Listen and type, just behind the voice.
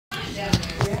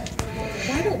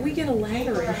Why don't we get a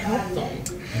ladder and help them?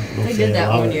 They did that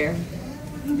one year.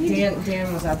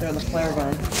 Dan was out there with a flare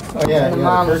gun. Oh, yeah, and the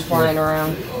mom was flying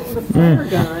around. The flare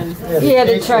gun. He had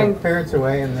to try and... parents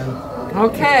away and then...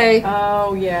 Okay.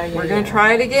 Oh, yeah, yeah. We're going to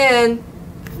try it again.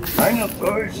 Hang up,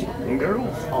 boys and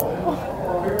girls.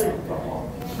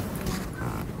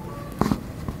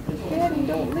 Daddy,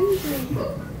 don't leave me.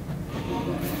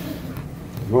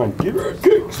 You want to give her a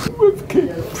kick? With kick.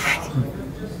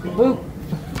 Boop.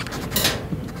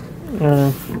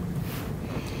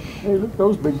 Hey, look,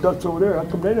 those big ducks over there. How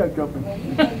come they're not jumping?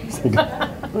 I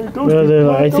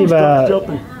see about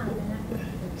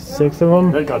 6 of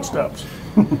them. They got steps.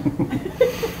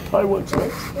 I want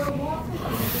steps.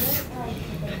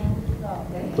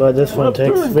 But this one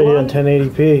takes video in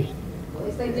 1080p. At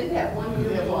least they did have one.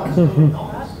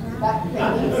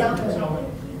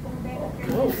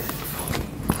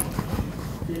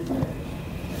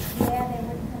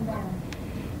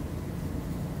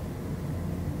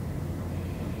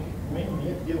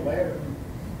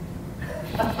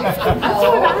 That's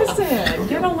what I said.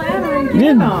 Get a ladder and get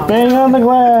Didn't them. bang on the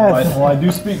glass. Well, I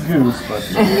do speak goose, but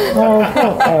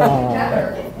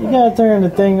You gotta turn the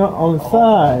thing on the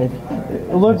side.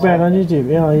 It look bad on YouTube.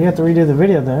 You know, you have to redo the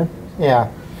video then. Yeah.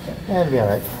 That'd be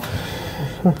alright.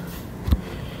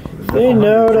 They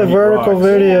know the vertical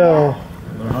video.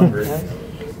 they're hungry.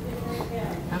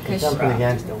 Okay, Jumping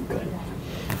against them.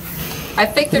 I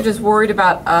think they're just worried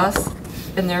about us,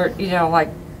 and they're, you know, like,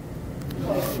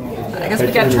 I guess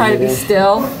we gotta try to be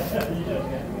still.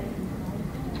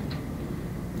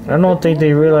 I don't think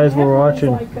they realize we're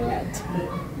watching. Like that.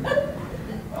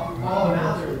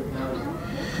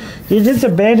 You just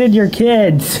abandoned your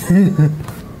kids. Just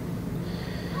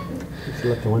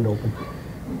left the window open.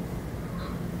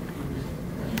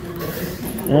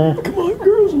 Come on,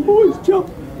 girls and boys, jump.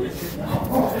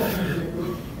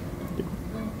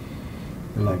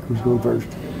 They're like, who's going first?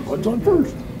 What's on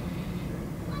first?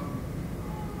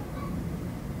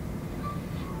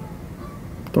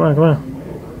 Come on, come on.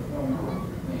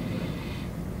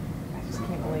 I just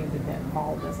can't believe that that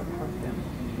ball doesn't hurt them.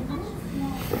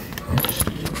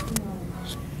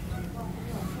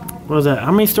 What was that?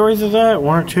 How many stories is that?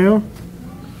 1 or 2?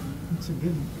 It's a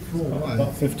good full one.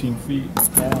 About 15 feet.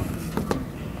 Yeah.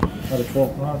 I had a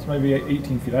 12, well, it's maybe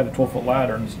 18 feet. I had a 12-foot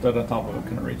ladder and stood on top of it,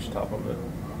 couldn't reach the top of it.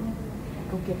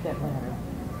 Go get that ladder.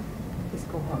 Just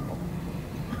go help them.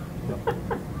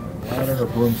 Ladder or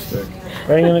broomstick?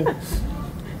 Bang in the...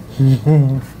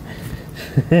 No.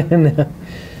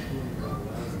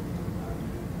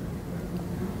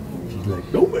 She's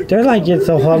like, don't make They're like getting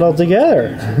so huddled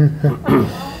together. They're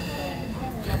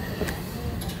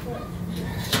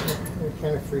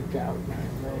kind of freaked out.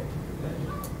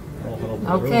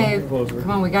 Okay,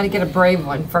 come on, we gotta get a brave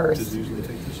one first.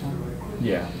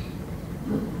 Yeah.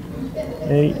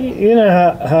 Hey, you know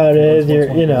how it is.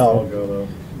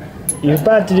 You're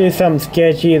about to do something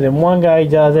sketchy, then one guy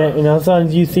does it, and as soon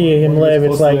as you see him live,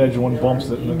 it's like... edge, one bumps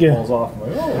it and it falls off. I'm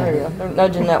like, oh. There you go. They're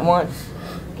nudging that once.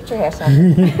 Get your ass on.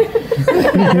 When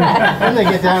they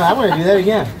get down, I want to do that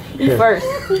again. You first.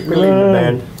 We're leaving the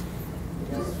band.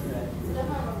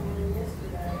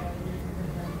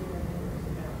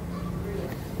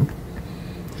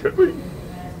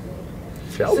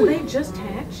 Shall So we? they just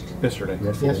hatched? Yesterday.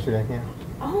 Yesterday, yeah.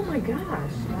 Oh my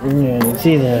gosh. Yeah, you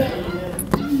see that.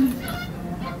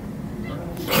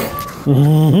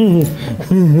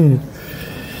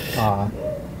 Aw.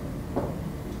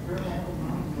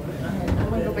 I'm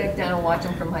gonna go back down and watch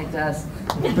them from my desk.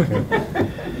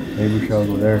 Maybe we shall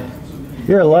go there.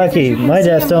 You're lucky. My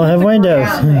desk don't have windows.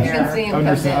 You can see them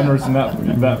I've come never seen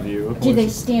down. that view. Do they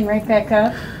stand right back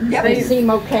up? Yep. They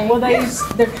seem okay? Well, they're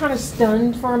kind of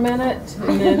stunned for a minute,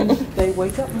 and then they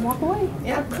wake up and walk away.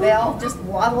 Yeah, they all just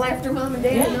waddle after mom and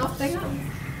dad and off they go.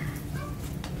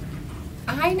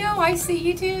 I know, I see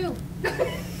you too.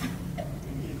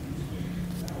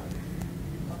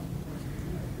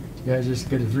 You guys just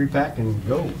get a 3-pack and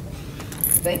go.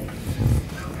 Think.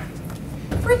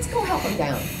 Fritz, go help them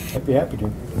down. I'd be happy to.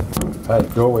 If I had a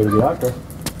doorway to get out there.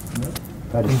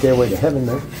 If I had a stairway to heaven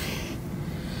there.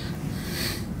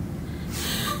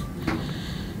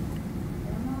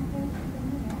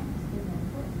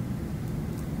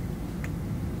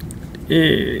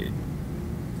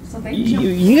 So they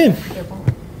You jump. can,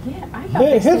 Yeah, I thought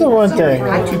they here's the one thing.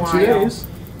 Right. 2 days.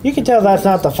 You can tell that's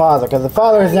not the father, because the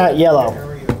father is not yellow.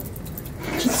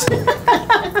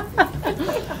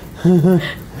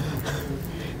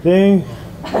 Ding.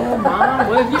 Oh, Mom,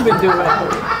 what have you been doing?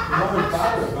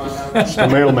 It's the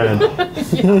mailman.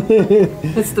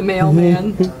 It's the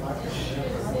mailman.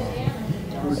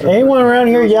 Anyone around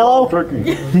here yellow? Turkey.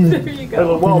 There you Had a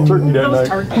go. wild turkey that Those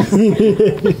night.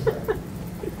 turkeys.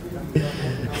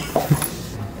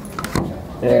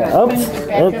 Yeah. Oops.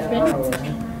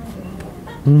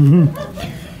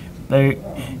 They,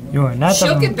 you are not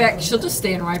She'll the. get back, she'll just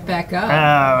stand right back Oh up.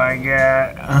 my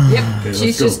god. Yep, Okay,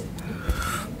 she's let's go.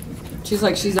 she's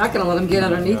like, she's not gonna let him get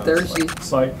underneath her. She,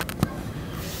 Sight.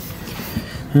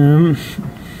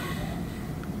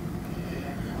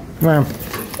 Well.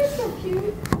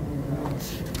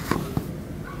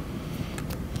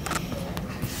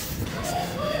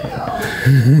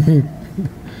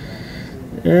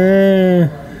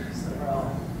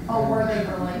 Oh, were they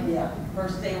really? Yeah.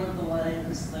 First day with the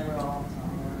weddings, they were all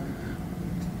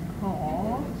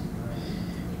Aw.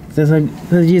 It's like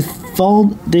they just fall.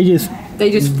 They just.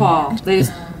 fall.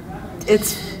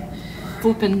 It's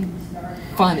flipping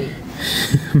funny.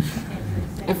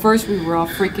 At first we were all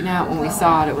freaking out when we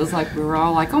saw it. It was like, we were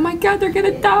all like, oh my God, they're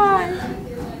gonna die.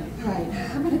 Right,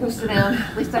 I'm gonna go sit down.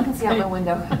 At least I can see out my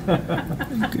window.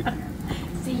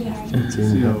 See ya.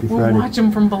 Happy We'll Friday. watch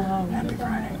them from below.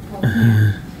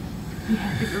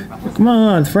 Come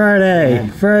on, it's Friday.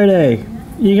 Friday.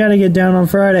 You gotta get down on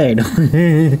Friday.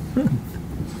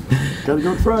 Gotta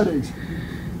go to Fridays.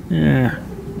 Yeah.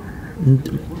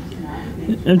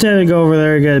 I'm trying to go over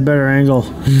there and get a better angle.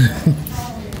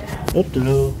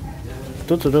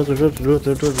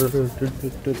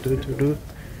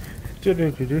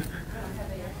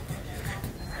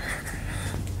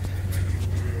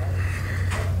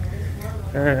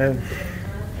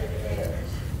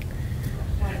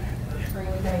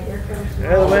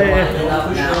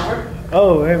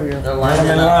 Oh, there we go. They're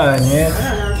lining up. Yeah.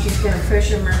 I don't know if she's gonna push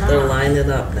him or They're not, lining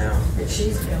up now. but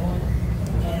she's going.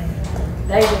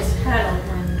 They just huddled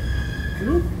when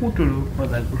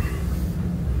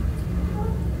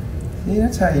See,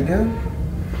 that's how you do it.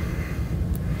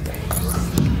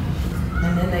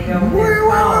 and then they go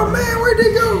Oh man, where'd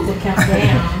they go? to come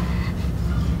down.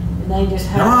 And they just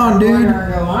Come on, huddle in the dude. corner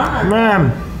and go on.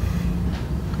 Mom.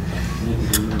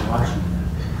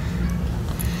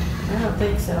 I don't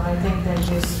think so. I think they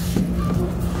just,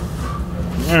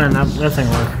 Yeah, no, that thing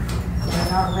work.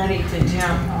 they're not ready to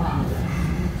jump on.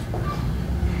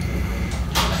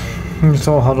 It's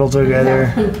all huddled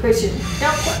together. Don't quit pushing.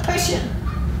 Don't quit pushing.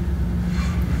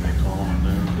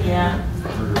 Yeah.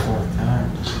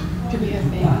 Do we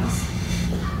have babies?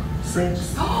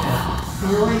 6. Here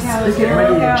we go. They're getting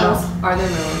ready to jump. Are they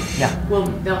really? Well,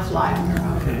 they'll fly on their own.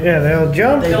 Yeah, they'll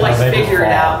jump. They'll like figure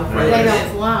it out before They they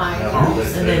don't fly.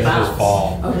 And they bounce.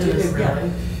 Oh, do they really?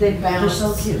 They They're bounce.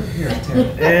 so cute. Here, Terry.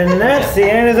 And that's the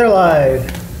end of their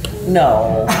life.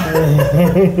 No.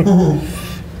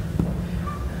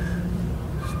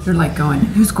 They're like going,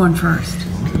 who's going first?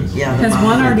 Yeah. Has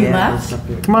one already left?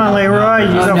 Come on, Leroy, you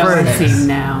go no, I first. see him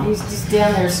now. He's just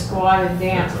down there squatted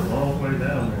down. Long way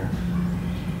down there.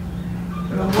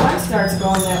 When one starts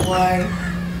going that way,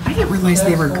 I didn't realize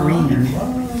they were green.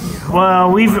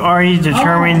 Well, we've already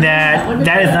determined that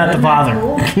that is not the father.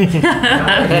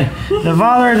 The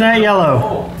father is not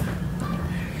yellow.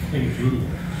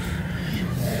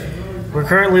 We're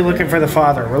currently looking for the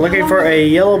father. We're looking for a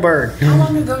yellow bird. How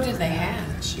long ago did they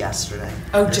hatch? Yesterday.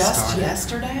 Oh, They just started.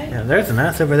 yesterday? Yeah, there's a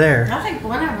nest over there. I think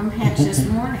one of them hatched this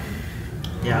morning.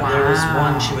 Yeah, there was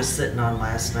one Wow. she was sitting on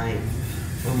last night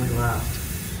when we left.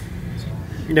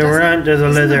 No, we're not. There's a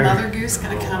Isn't the lizard. mother goose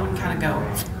gonna come and kind of go?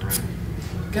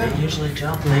 They usually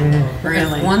jump.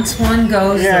 Really? Once one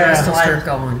goes, Yeah. the rest will start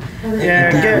going.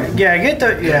 Get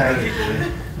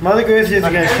the Mother Goose is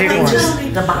gonna They kick one. just,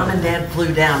 the mom and dad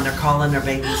flew down. They're calling their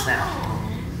babies now.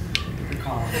 They're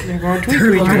calling. They're going tweet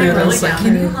tweet Are they tweet. really down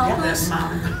there? That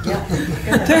mom.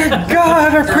 Thank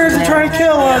God, our parents are trying to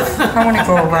kill us. I want to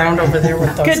go around over there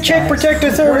with those Get Chick guys.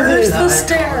 Protective Services. The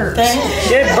stairs.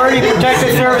 Get Birdie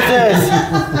Protective Services.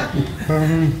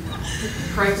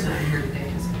 Craig's not here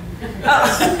today, is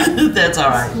he? That's all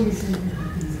right.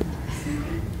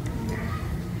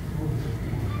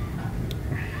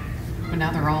 But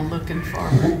now they're all looking for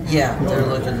her. Yeah, they're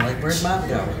looking like, where'd mom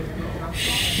go?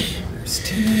 There's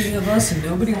too many of us and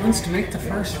nobody wants to make the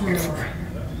first move.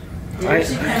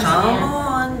 Come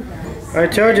on. I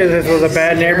told you this was a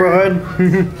bad neighborhood.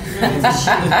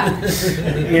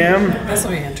 Yeah. This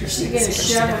will be interesting. You gonna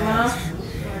shove them off?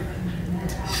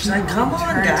 She's like, come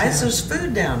on, guys, there's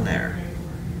food down there.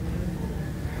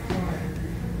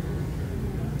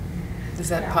 Is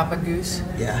that Papa Goose?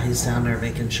 Yeah, he's down there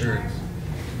making sure.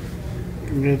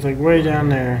 It's like way down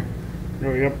there.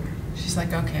 There we go. She's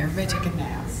like, okay, everybody take a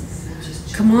nap.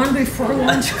 Come on before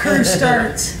lunch crew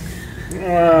starts.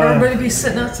 Everybody be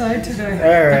sitting outside today.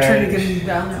 All I'm trying right. to get them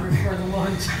down there before the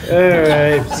lunch.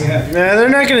 Alright. No, they're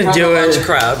not gonna do Lunch it.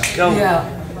 crowd. Go.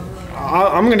 Yeah.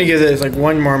 I'm gonna give this like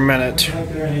one more minute.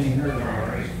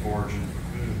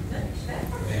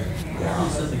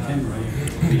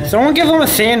 Someone give them a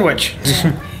sandwich.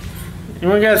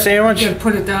 Anyone got a sandwich? You gotta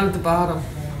put it down at the bottom.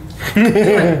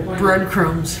 Like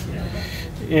breadcrumbs.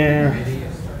 Yeah.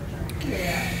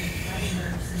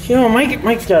 You know,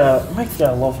 Mike's got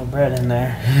a loaf of bread in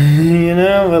there. You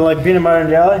know, with like peanut butter and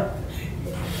jelly.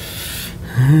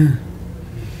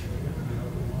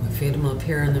 Feed them up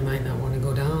here and they might not want to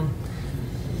go down.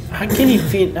 How can you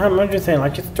feed? I'm just saying,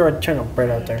 like, just throw a chunk of bread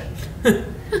out there.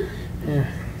 Yeah.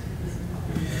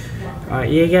 Alright,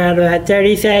 you got about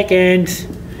 30 seconds.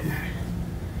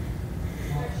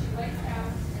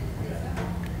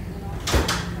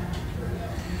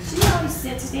 She always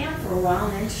sits down for a while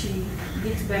and then she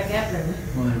gets back up and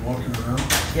When they're walking around.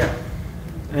 Yeah.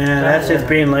 Yeah, that's just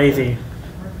being lazy.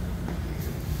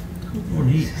 Oh,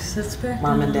 neat. Sits back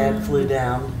Mom and down, Dad flew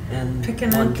down and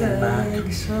picking one up came back.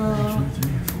 eggs. One, two,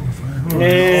 3, 4, 5. Oh,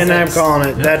 And I'm calling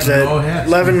it. That's it. Oh, yeah.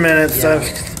 11 minutes. Yeah.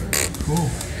 Cool.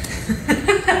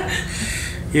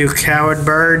 You coward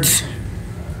birds.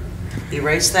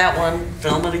 Erase that one,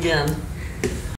 film it again.